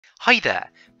Hi there,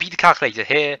 Peter Calculator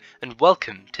here, and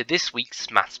welcome to this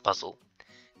week's maths puzzle.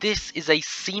 This is a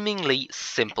seemingly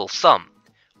simple sum.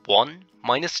 1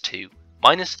 minus 2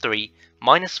 minus 3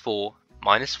 minus 4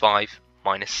 minus 5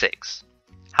 minus 6.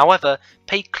 However,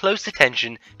 pay close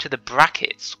attention to the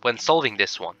brackets when solving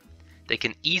this one. They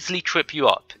can easily trip you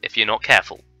up if you're not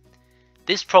careful.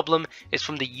 This problem is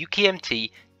from the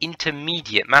UKMT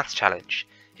Intermediate Maths Challenge.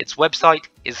 Its website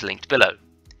is linked below.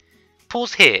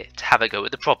 Pause here to have a go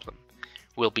at the problem.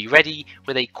 We'll be ready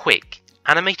with a quick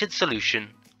animated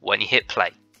solution when you hit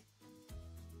play.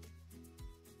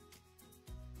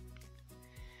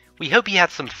 We hope you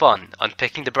had some fun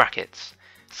unpicking the brackets,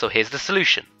 so here's the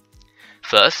solution.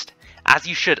 First, as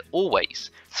you should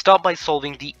always, start by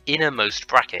solving the innermost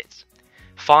bracket.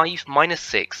 5 minus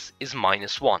 6 is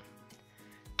minus 1.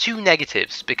 Two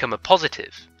negatives become a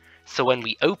positive, so when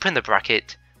we open the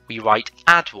bracket, we write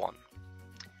add 1.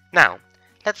 Now,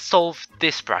 let's solve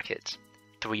this bracket.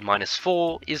 3 minus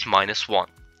 4 is minus 1.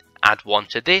 Add 1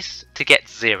 to this to get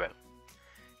 0.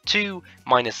 2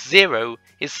 minus 0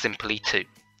 is simply 2.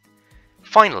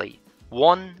 Finally,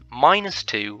 1 minus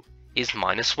 2 is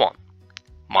minus 1.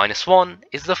 Minus 1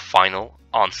 is the final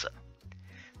answer.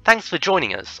 Thanks for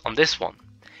joining us on this one.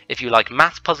 If you like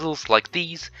math puzzles like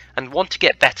these and want to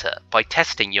get better by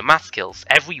testing your math skills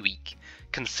every week,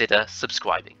 consider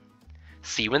subscribing.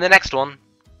 See you in the next one.